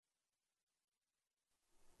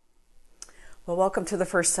Well, welcome to the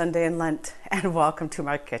first Sunday in Lent, and welcome to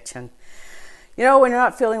my kitchen. You know, when you're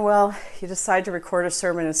not feeling well, you decide to record a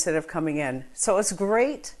sermon instead of coming in. So it's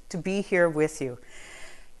great to be here with you.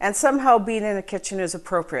 And somehow being in a kitchen is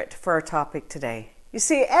appropriate for our topic today. You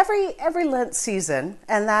see, every Lent season,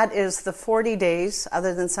 and that is the 40 days,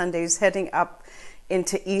 other than Sundays, heading up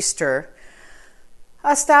into Easter,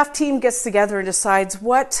 a staff team gets together and decides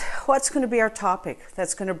what's going to be our topic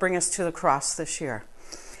that's going to bring us to the cross this year.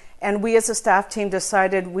 And we as a staff team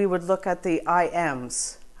decided we would look at the I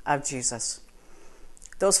ams of Jesus.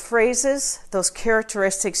 Those phrases, those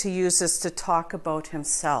characteristics he uses to talk about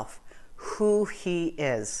himself, who he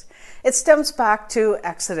is. It stems back to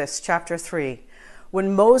Exodus chapter 3,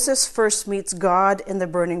 when Moses first meets God in the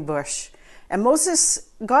burning bush. And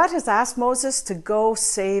God has asked Moses to go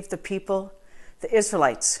save the people, the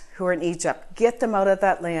Israelites who are in Egypt. Get them out of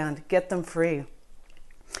that land, get them free.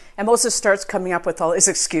 And Moses starts coming up with all his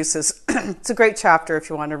excuses. It's a great chapter if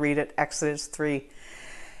you want to read it, Exodus 3.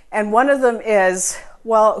 And one of them is,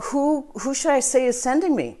 well, who should I say is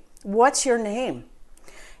sending me? What's your name?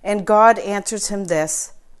 And God answers him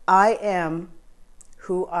this: I am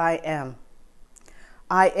who I am.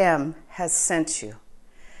 I am has sent you.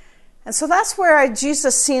 And so that's where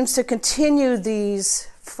Jesus seems to continue these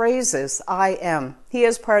phrases, I am. He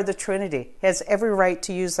is part of the Trinity. He has every right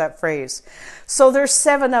to use that phrase. So there's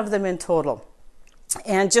 7 of them in total.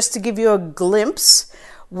 And just to give you a glimpse,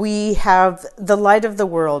 we have the light of the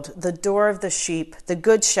world, the door of the sheep, the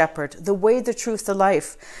good shepherd, the way, the truth, the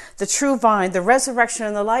life, the true vine, the resurrection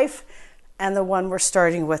and the life, and the one we're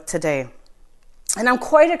starting with today. And I'm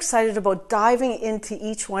quite excited about diving into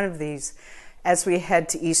each one of these as we head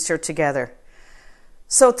to Easter together.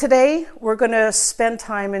 So today we're going to spend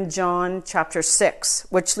time in John chapter 6,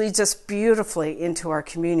 which leads us beautifully into our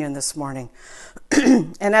communion this morning.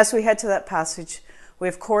 And as we head to that passage, we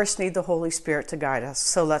of course need the Holy Spirit to guide us.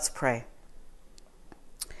 So let's pray.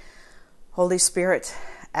 Holy Spirit,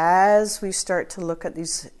 as we start to look at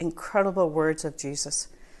these incredible words of Jesus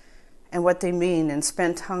and what they mean and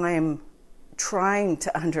spend time trying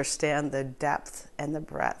to understand the depth and the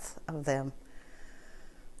breadth of them,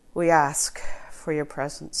 we ask for your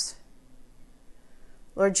presence.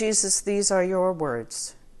 Lord Jesus, these are your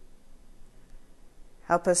words.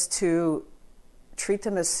 Help us to treat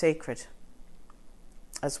them as sacred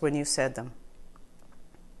as when you said them.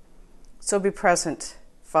 So be present,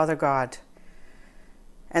 Father God,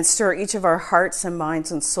 and stir each of our hearts and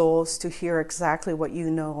minds and souls to hear exactly what you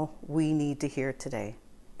know we need to hear today.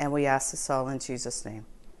 And we ask this all in Jesus' name.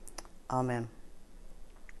 Amen.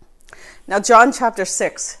 Now, John chapter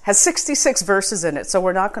 6 has 66 verses in it, so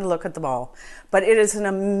we're not going to look at them all. But it is an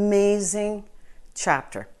amazing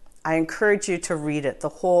chapter. I encourage you to read it, the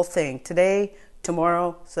whole thing, today,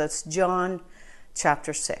 tomorrow. So that's John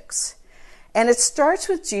chapter 6. And it starts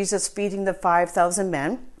with Jesus feeding the 5,000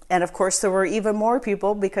 men. And of course, there were even more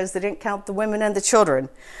people because they didn't count the women and the children.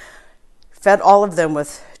 Fed all of them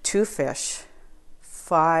with 2 fish,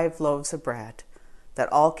 5 loaves of bread that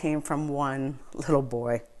all came from one little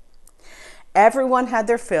boy. Everyone had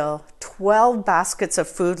their fill, 12 baskets of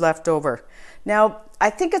food left over. Now, I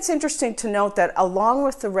think it's interesting to note that along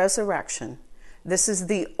with the resurrection, this is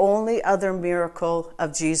the only other miracle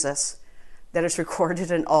of Jesus that is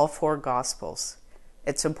recorded in all 4 Gospels.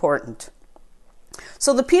 It's important.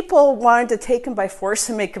 So the people wanted to take him by force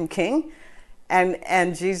and make him king,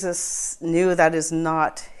 and Jesus knew that is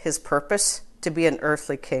not his purpose, to be an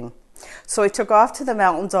earthly king. So he took off to the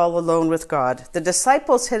mountains all alone with God. The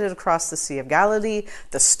disciples headed across the Sea of Galilee.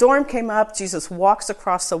 The storm came up. Jesus walks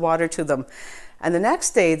across the water to them. And the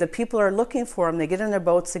next day, the people are looking for him. They get in their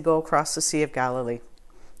boats. They go across the Sea of Galilee.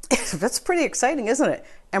 That's pretty exciting, isn't it?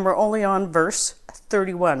 And we're only on verse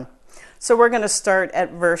 31. So we're going to start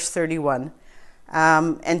at verse 31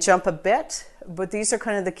 and jump a bit. But these are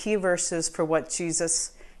kind of the key verses for what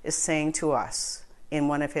Jesus is saying to us in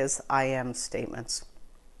one of his I am statements.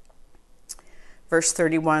 Verse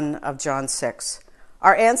 31 of John 6.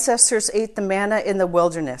 Our ancestors ate the manna in the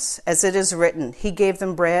wilderness, as it is written, he gave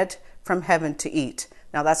them bread from heaven to eat.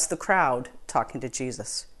 Now that's the crowd talking to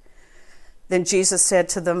Jesus. Then Jesus said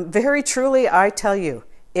to them, very truly I tell you,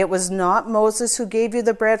 it was not Moses who gave you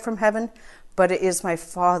the bread from heaven, but it is my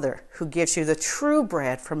Father who gives you the true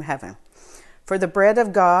bread from heaven. For the bread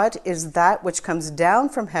of God is that which comes down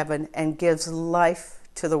from heaven and gives life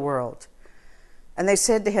to the world. And they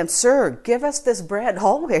said to him, Sir, give us this bread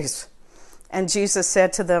always. And Jesus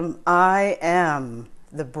said to them, I am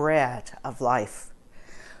the bread of life.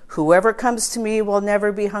 Whoever comes to me will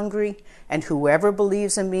never be hungry, and whoever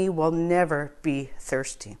believes in me will never be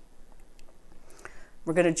thirsty.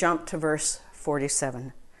 We're going to jump to verse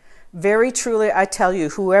 47. Very truly, I tell you,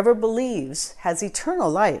 whoever believes has eternal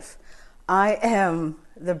life. I am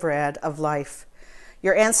the bread of life.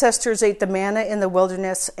 Your ancestors ate the manna in the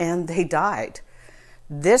wilderness and they died.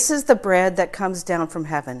 This is the bread that comes down from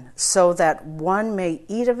heaven, so that one may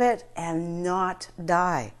eat of it and not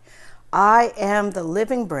die. I am the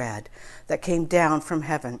living bread that came down from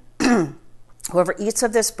heaven. Whoever eats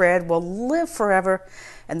of this bread will live forever,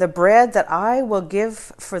 and the bread that I will give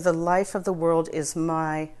for the life of the world is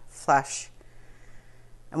my flesh.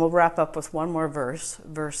 And we'll wrap up with one more verse,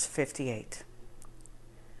 verse 58.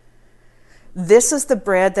 This is the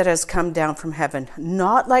bread that has come down from heaven,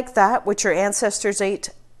 not like that which your ancestors ate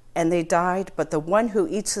and they died, but the one who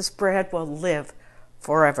eats this bread will live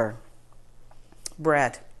forever.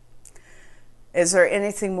 Bread. Is there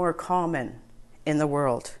anything more common in the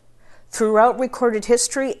world? Throughout recorded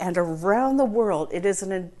history and around the world, it is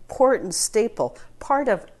an important staple, part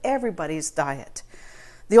of everybody's diet.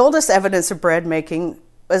 The oldest evidence of bread making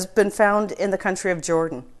has been found in the country of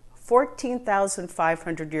Jordan,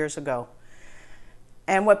 14,500 years ago.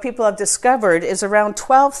 And what people have discovered is around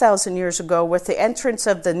 12,000 years ago, with the entrance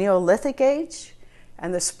of the Neolithic age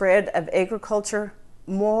and the spread of agriculture,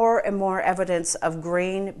 more and more evidence of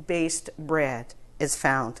grain-based bread is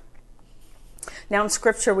found. Now in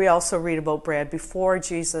Scripture, we also read about bread before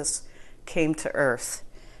Jesus came to earth.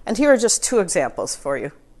 And here are just two examples for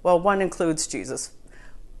you. Well, one includes Jesus.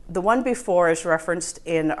 The one before is referenced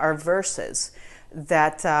in our verses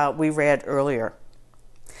that we read earlier.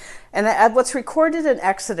 And what's recorded in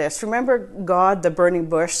Exodus, remember God, the burning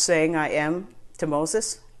bush, saying, I am, to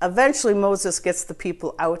Moses? Eventually, Moses gets the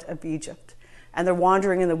people out of Egypt, and they're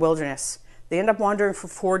wandering in the wilderness. They end up wandering for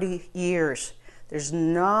 40 years. There's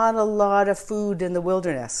not a lot of food in the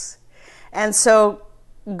wilderness. And so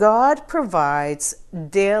God provides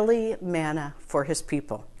daily manna for his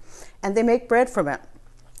people, and they make bread from it.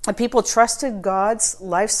 And people trusted God's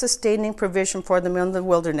life-sustaining provision for them in the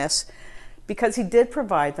wilderness, because he did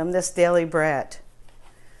provide them this daily bread.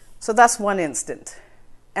 So that's one instant.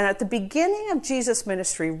 And at the beginning of Jesus'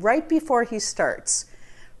 ministry, right before he starts,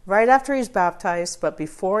 right after he's baptized, but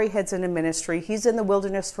before he heads into ministry, he's in the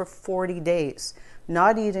wilderness for 40 days,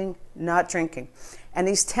 not eating, not drinking. And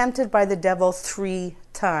he's tempted by the devil 3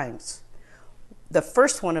 times. The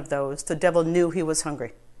first one of those, the devil knew he was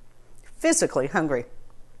hungry, physically hungry.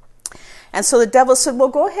 And so the devil said, well,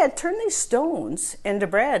 go ahead, turn these stones into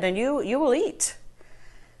bread and you will eat.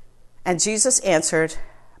 And Jesus answered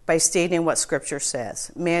by stating what Scripture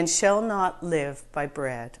says, man shall not live by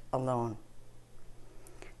bread alone.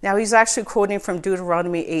 Now he's actually quoting from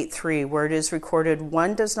Deuteronomy 8:3, where it is recorded,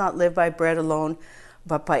 one does not live by bread alone,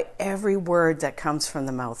 but by every word that comes from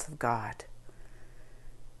the mouth of God.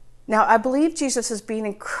 Now I believe Jesus is being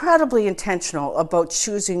incredibly intentional about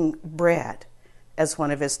choosing bread as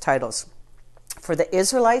one of his titles. For the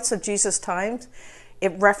Israelites of Jesus' times,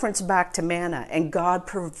 it referenced back to manna and God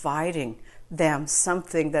providing them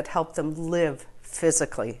something that helped them live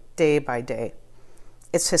physically day by day.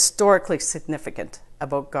 It's historically significant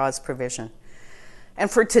about God's provision. And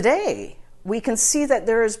for today, we can see that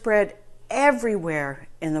there is bread everywhere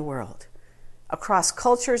in the world, across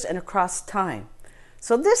cultures and across time.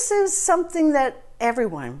 So this is something that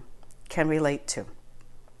everyone can relate to.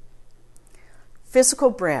 Physical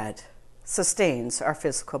bread sustains our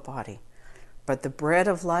physical body, but the bread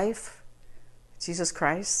of life, Jesus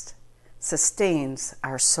Christ, sustains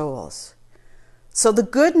our souls. So the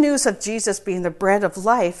good news of Jesus being the bread of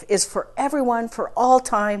life is for everyone, for all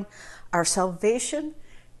time. Our salvation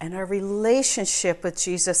and our relationship with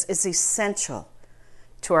Jesus is essential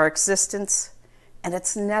to our existence, and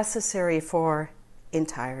it's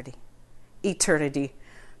eternity,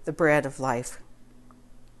 the bread of life.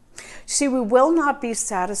 See, we will not be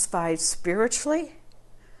satisfied spiritually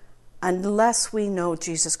unless we know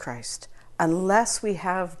Jesus Christ, unless we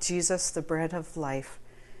have Jesus, the bread of life,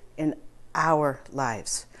 in our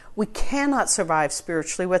lives. We cannot survive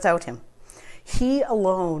spiritually without him. He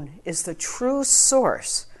alone is the true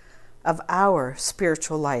source of our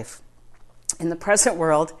spiritual life in the present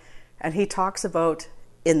world, and he talks about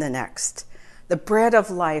in the next. The bread of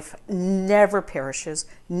life never perishes,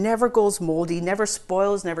 never goes moldy, never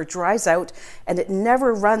spoils, never dries out, and it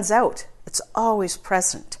never runs out. It's always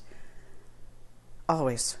present.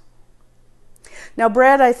 Always. Now,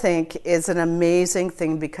 bread, I think, is an amazing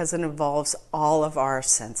thing because it involves all of our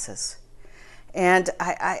senses. And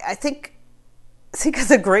I think of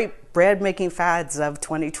the great bread-making fads of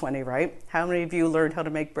 2020, right? How many of you learned how to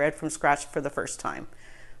make bread from scratch for the first time?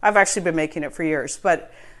 I've actually been making it for years,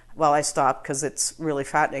 but well, I stopped because it's really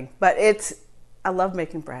fattening. But I love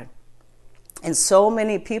making bread. And so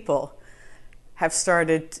many people have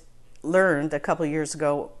started learned a couple of years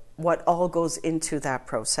ago what all goes into that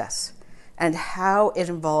process and how it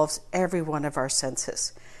involves every one of our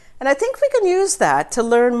senses. And I think we can use that to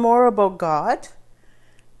learn more about God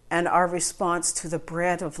and our response to the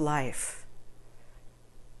bread of life,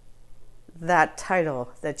 that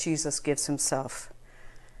title that Jesus gives himself.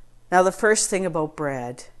 Now, the first thing about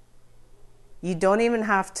bread, you don't even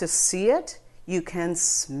have to see it, you can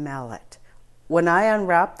smell it. When I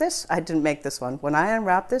unwrapped this, I didn't make this one. When I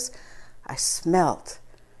unwrapped this, I smelled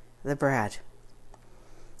the bread.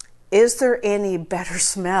 Is there any better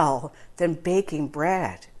smell than baking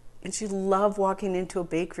bread? And you love walking into a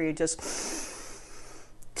bakery and just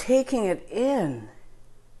taking it in.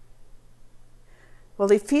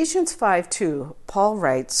 Well, Ephesians 5:2, Paul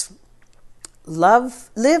writes, live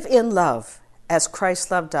in love as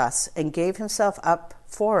Christ loved us and gave himself up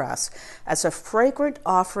for us as a fragrant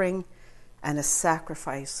offering and a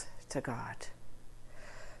sacrifice to God.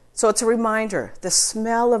 So it's a reminder. The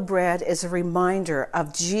smell of bread is a reminder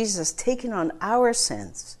of Jesus taking on our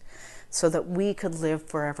sins so that we could live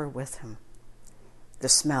forever with him. The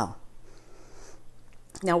smell.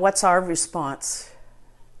 Now, what's our response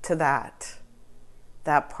to that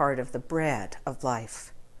part of the bread of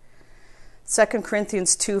life? 2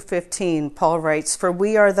 Corinthians 2:15, Paul writes, "For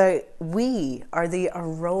we are the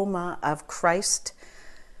aroma of Christ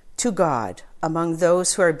to God among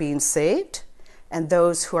those who are being saved and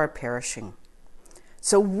those who are perishing."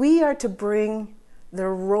 So we are to bring the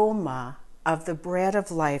aroma of the bread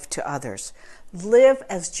of life to others. Live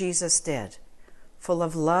as Jesus did, full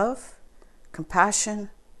of love, compassion,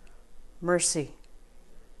 mercy.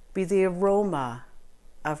 Be the aroma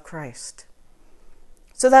of Christ.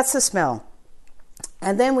 So that's the smell.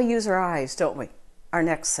 And then we use our eyes, don't we? Our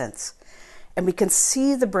next sense. And we can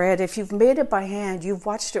see the bread. If you've made it by hand, you've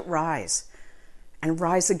watched it rise and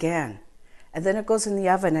rise again. And then it goes in the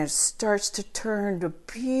oven and it starts to turn to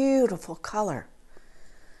beautiful color.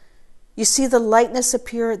 You see the lightness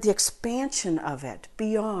appear, the expansion of it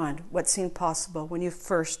beyond what seemed possible when you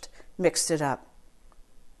first mixed it up.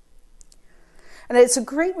 And it's a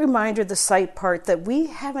great reminder, the sight part, that we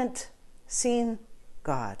haven't seen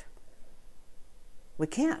God. We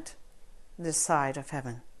can't this side of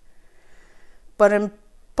heaven. But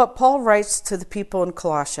Paul writes to the people in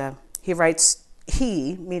Colossia,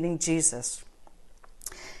 he, meaning Jesus,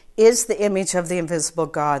 is the image of the invisible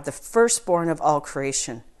God, the firstborn of all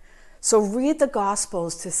creation. So read the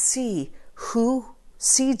Gospels to see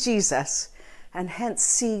Jesus, and hence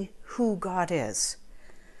see who God is.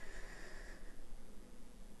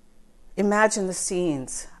 Imagine the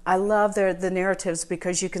scenes. I love the narratives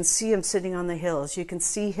because you can see him sitting on the hills. You can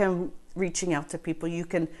see him reaching out to people. You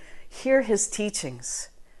can hear his teachings.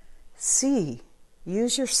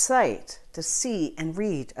 Use your sight to see and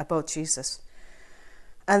read about Jesus.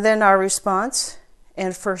 And then our response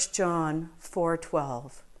in 1 John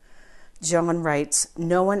 4:12. John writes,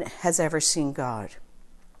 "No one has ever seen God.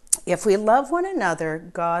 If we love one another,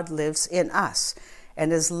 God lives in us,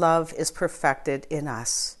 and his love is perfected in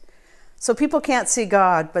us." So people can't see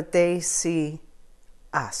God, but they see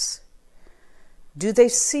us. Do they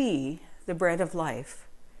see the bread of life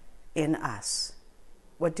in us?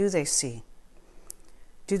 What do they see?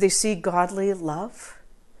 Do they see godly love?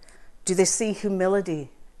 Do they see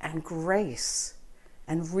humility and grace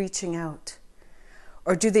and reaching out?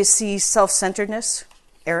 Or do they see self-centeredness,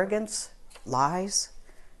 arrogance, lies,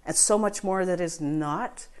 and so much more that is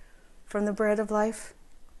not from the bread of life?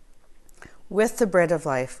 With the bread of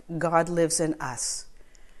life, God lives in us,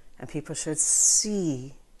 and people should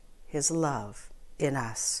see his love in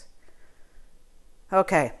us.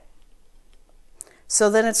 Okay, so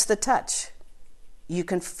then it's the touch. You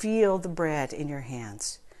can feel the bread in your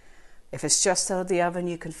hands. If it's just out of the oven,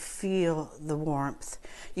 you can feel the warmth.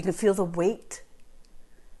 You can feel the weight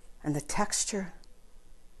and the texture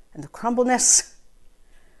and the crumbleness.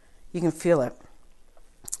 You can feel it.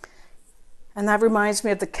 And that reminds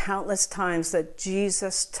me of the countless times that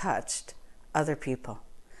Jesus touched other people.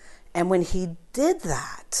 And when he did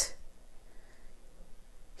that,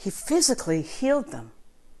 he physically healed them.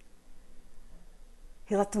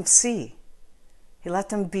 He let them see. He let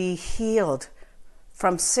them be healed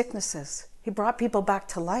from sicknesses. He brought people back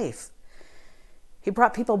to life. He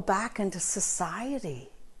brought people back into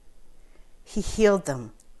society. He healed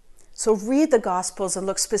them. So read the Gospels and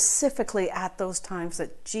look specifically at those times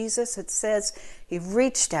that Jesus, it says, he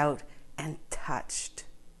reached out and touched.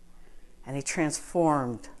 And he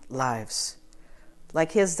transformed lives,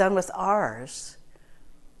 like he has done with ours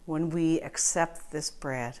when we accept this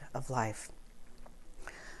bread of life.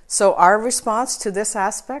 So our response to this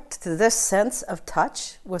aspect, to this sense of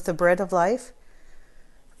touch with the bread of life,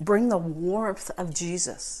 Bring the warmth of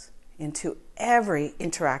Jesus into every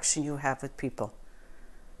interaction you have with people,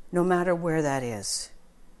 no matter where that is.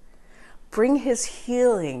 Bring his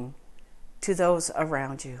healing to those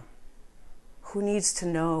around you. Who needs to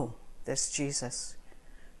know this Jesus?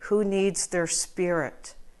 Who needs their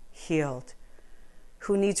spirit healed?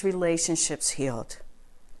 Who needs relationships healed?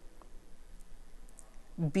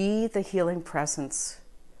 Be the healing presence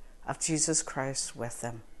of Jesus Christ with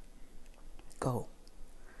them. Go.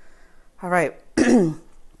 All right. 2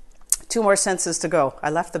 more senses to go. I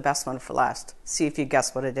left the best one for last. See if you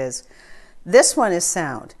guess what it is. This one is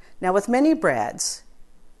sound. Now, with many breads,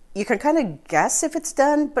 you can kind of guess if it's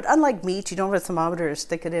done, but unlike meat, you don't have a thermometer to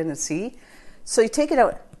stick it in and see. So you take it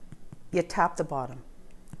out, you tap the bottom.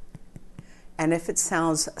 And if it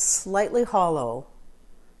sounds slightly hollow,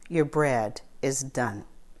 your bread is done.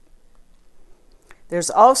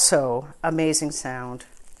 There's also amazing sound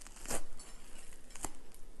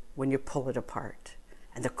when you pull it apart.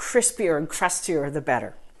 And the crispier and crustier, the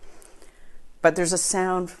better. But there's a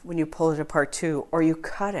sound when you pull it apart too, or you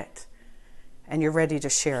cut it and you're ready to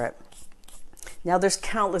share it. Now there's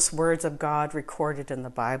countless words of God recorded in the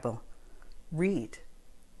Bible. Read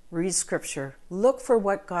scripture. Look for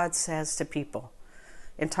what God says to people.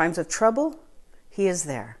 In times of trouble, he is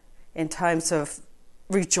there. In times of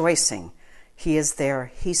rejoicing, he is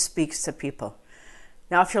there. He speaks to people.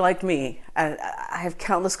 Now, if you're like me, I have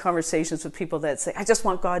countless conversations with people that say, I just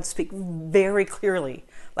want God to speak very clearly,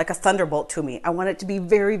 like a thunderbolt to me. I want it to be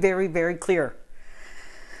very, very, very clear.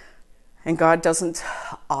 And God doesn't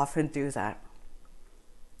often do that.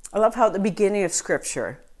 I love how at the beginning of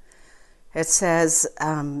Scripture, it says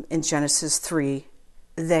in Genesis 3,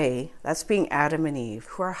 they, that's being Adam and Eve,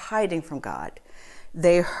 who are hiding from God,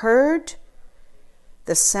 they heard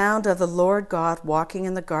the sound of the Lord God walking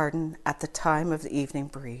in the garden at the time of the evening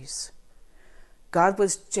breeze. God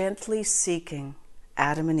was gently seeking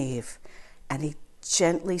Adam and Eve, and he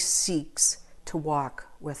gently seeks to walk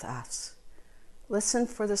with us. Listen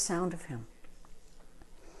for the sound of him.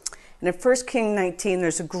 And in 1 Kings 19,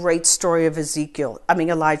 there's a great story of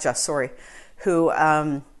Elijah, who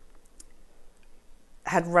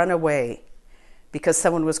had run away because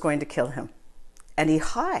someone was going to kill him. And he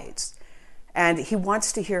hides. And he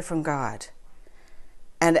wants to hear from God.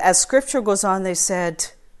 And as scripture goes on, they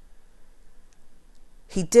said,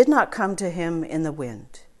 he did not come to him in the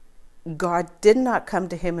wind. God did not come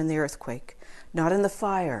to him in the earthquake, not in the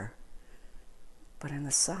fire, but in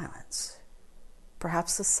the silence.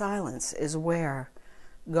 Perhaps the silence is where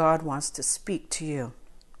God wants to speak to you.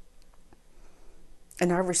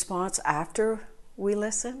 And our response after we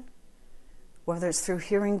listen, whether it's through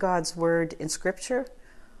hearing God's word in scripture,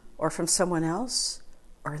 or from someone else,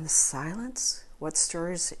 or in the silence, what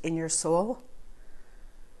stirs in your soul?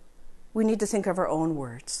 We need to think of our own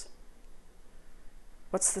words.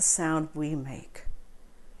 What's the sound we make?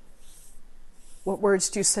 What words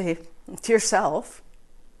do you say to yourself?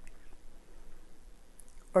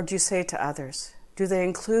 Or do you say to others? Do they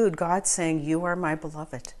include God saying, you are my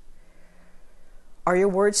beloved? Are your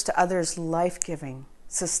words to others life-giving,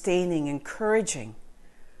 sustaining, encouraging?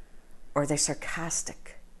 Or are they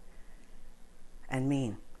sarcastic and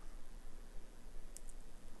mean?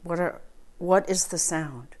 What is the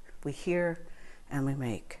sound we hear and we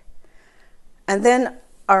make? And then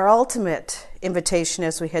our ultimate invitation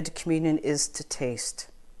as we head to communion is to taste.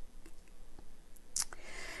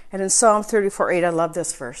 And in Psalm 34:8, I love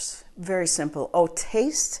this verse. Very simple. Oh,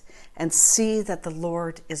 taste and see that the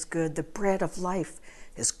Lord is good. The bread of life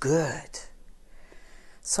is good.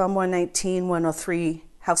 Psalm 119, 103.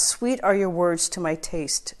 How sweet are your words to my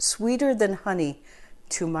taste, sweeter than honey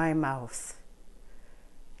to my mouth.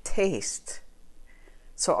 Taste.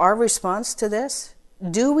 So our response to this,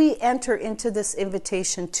 do we enter into this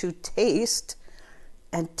invitation to taste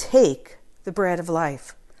and take the bread of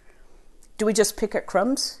life? Do we just pick at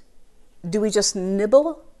crumbs? Do we just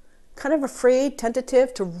nibble? Kind of afraid,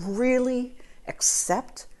 tentative to really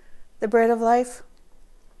accept the bread of life?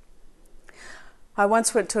 I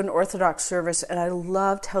once went to an Orthodox service and I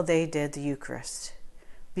loved how they did the Eucharist,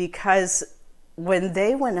 because when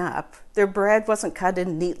they went up, their bread wasn't cut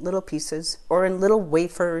in neat little pieces or in little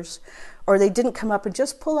wafers, or they didn't come up and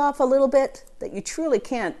just pull off a little bit that you truly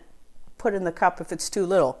can't put in the cup if it's too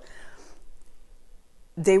little.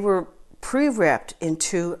 They were pre-wrapped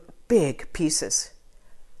into big pieces.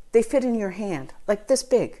 They fit in your hand, like this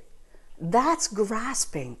big. That's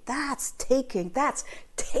grasping, that's taking, that's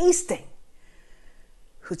tasting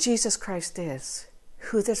who Jesus Christ is,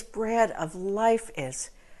 who this bread of life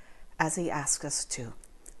is, as he asks us to,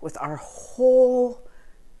 with our whole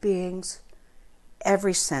beings,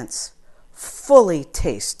 every sense, fully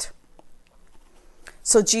taste.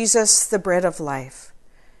 So Jesus, the bread of life,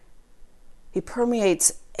 he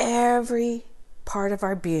permeates every part of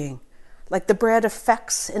our being. Like the bread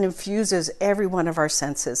affects and infuses every one of our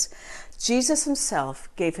senses. Jesus himself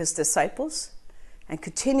gave his disciples and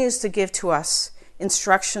continues to give to us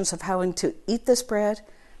instructions of how to eat this bread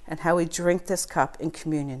and how we drink this cup in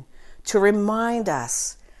communion, to remind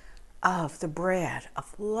us of the bread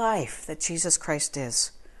of life that Jesus Christ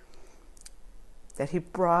is, that he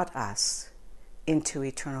brought us into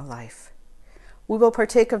eternal life. We will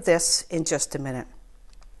partake of this in just a minute.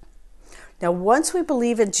 Now, once we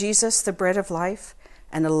believe in Jesus, the bread of life,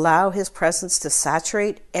 and allow his presence to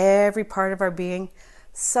saturate every part of our being,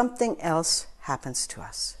 something else happens to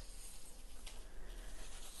us.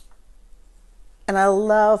 And I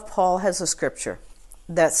love Paul has a scripture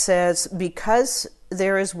that says, because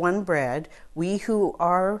there is one bread, we who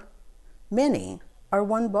are many are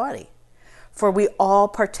one body, for we all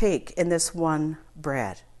partake in this one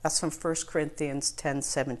bread. That's from 1 Corinthians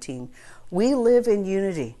 10:17. We live in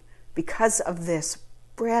unity because of this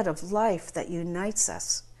bread of life that unites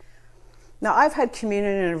us. Now, I've had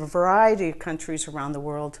communion in a variety of countries around the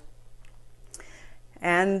world,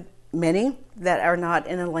 and many that are not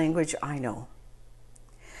in a language I know.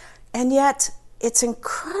 And yet, it's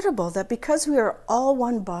incredible that because we are all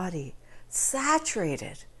one body,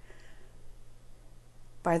 saturated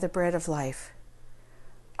by the bread of life,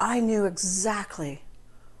 I knew exactly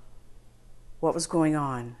what was going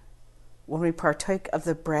on when we partook of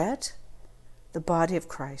the bread, the body of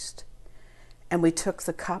Christ, and we took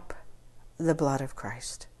the cup, the blood of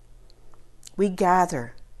Christ. We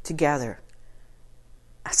gather together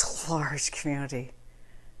as a large community,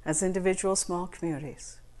 as individual small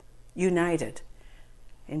communities, united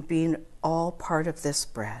in being all part of this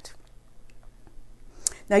bread.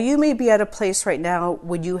 Now, you may be at a place right now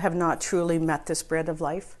when you have not truly met this bread of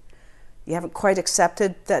life. You haven't quite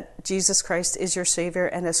accepted that Jesus Christ is your Savior,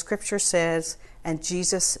 and as Scripture says, and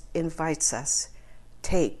Jesus invites us,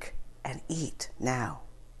 take and eat now.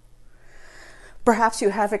 Perhaps you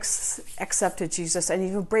have accepted Jesus and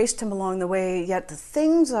you've embraced him along the way, yet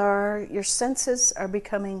your senses are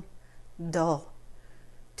becoming dull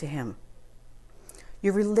to him.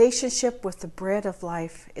 Your relationship with the bread of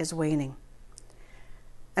life is waning.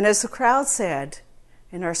 And as the crowd said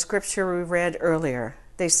in our scripture we read earlier,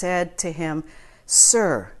 they said to him,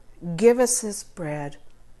 "Sir, give us this bread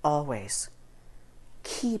always."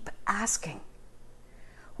 Keep asking.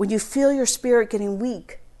 When you feel your spirit getting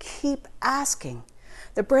weak, keep asking.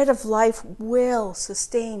 The bread of life will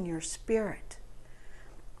sustain your spirit.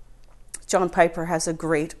 John Piper has a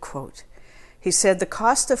great quote. He said, "The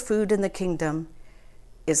cost of food in the kingdom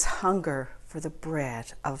is hunger for the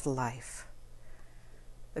bread of life."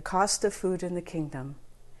 The cost of food in the kingdom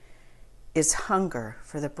is hunger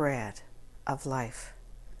for the bread of life.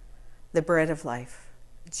 The bread of life,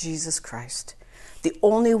 Jesus Christ, the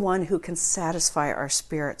only one who can satisfy our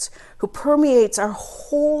spirits, who permeates our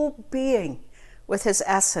whole being with his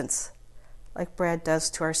essence, like bread does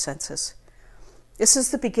to our senses. This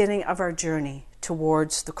is the beginning of our journey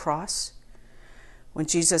towards the cross, when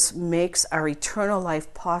Jesus makes our eternal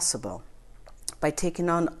life possible by taking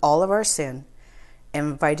on all of our sin and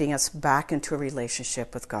inviting us back into a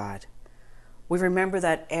relationship with God. We remember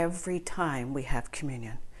that every time we have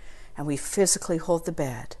communion and we physically hold the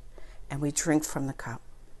bread and we drink from the cup.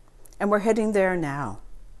 And we're heading there now.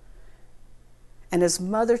 And as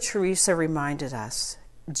Mother Teresa reminded us,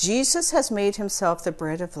 Jesus has made himself the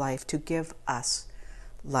bread of life to give us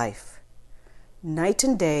life. Night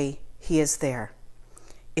and day, he is there.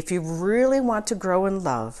 If you really want to grow in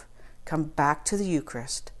love, come back to the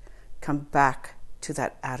Eucharist. Come back to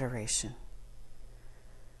that adoration.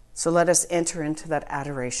 So let us enter into that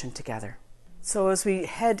adoration together. So as we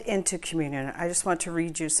head into communion, I just want to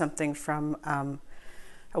read you something from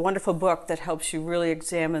a wonderful book that helps you really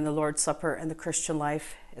examine the Lord's Supper and the Christian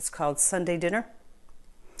life. It's called Sunday Dinner,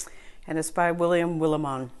 and it's by William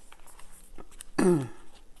Willimon.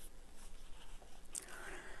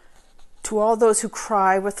 To all those who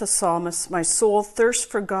cry with the psalmist, "My soul thirsts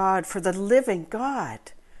for God, for the living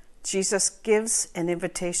God," Jesus gives an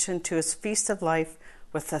invitation to his feast of life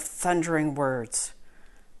with the thundering words,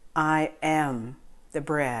 "I am the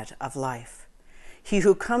bread of life. He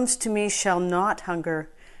who comes to me shall not hunger,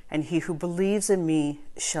 and he who believes in me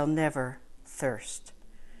shall never thirst."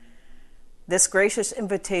 This gracious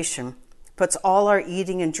invitation puts all our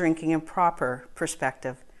eating and drinking in proper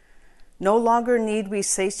perspective. No longer need we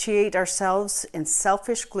satiate ourselves in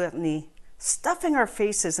selfish gluttony, stuffing our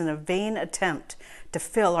faces in a vain attempt to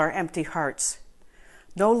fill our empty hearts.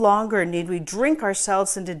 No longer need we drink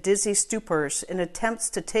ourselves into dizzy stupors in attempts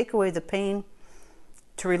to take away the pain,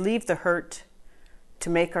 to relieve the hurt, to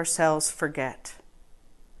make ourselves forget.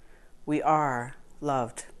 We are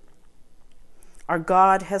loved. Our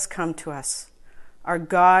God has come to us. Our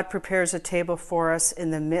God prepares a table for us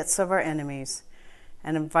in the midst of our enemies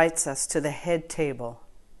and invites us to the head table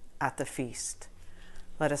at the feast.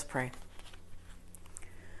 Let us pray.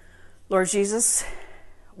 Lord Jesus,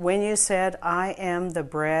 when you said, I am the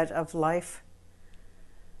bread of life,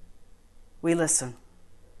 we listen.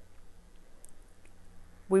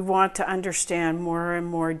 We want to understand more and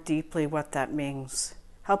more deeply what that means.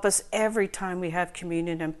 Help us every time we have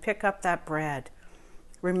communion and pick up that bread.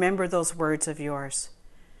 Remember those words of yours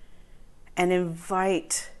and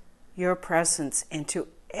invite your presence into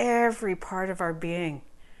every part of our being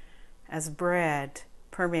as bread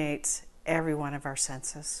permeates every one of our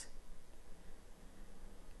senses.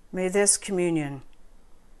 May this communion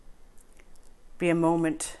be a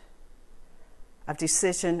moment of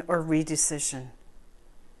decision or redecision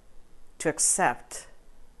to accept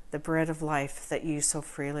the bread of life that you so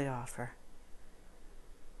freely offer.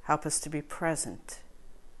 Help us to be present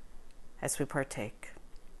as we partake.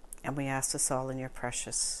 And we ask this all in your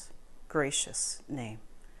precious, gracious name.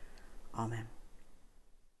 Amen.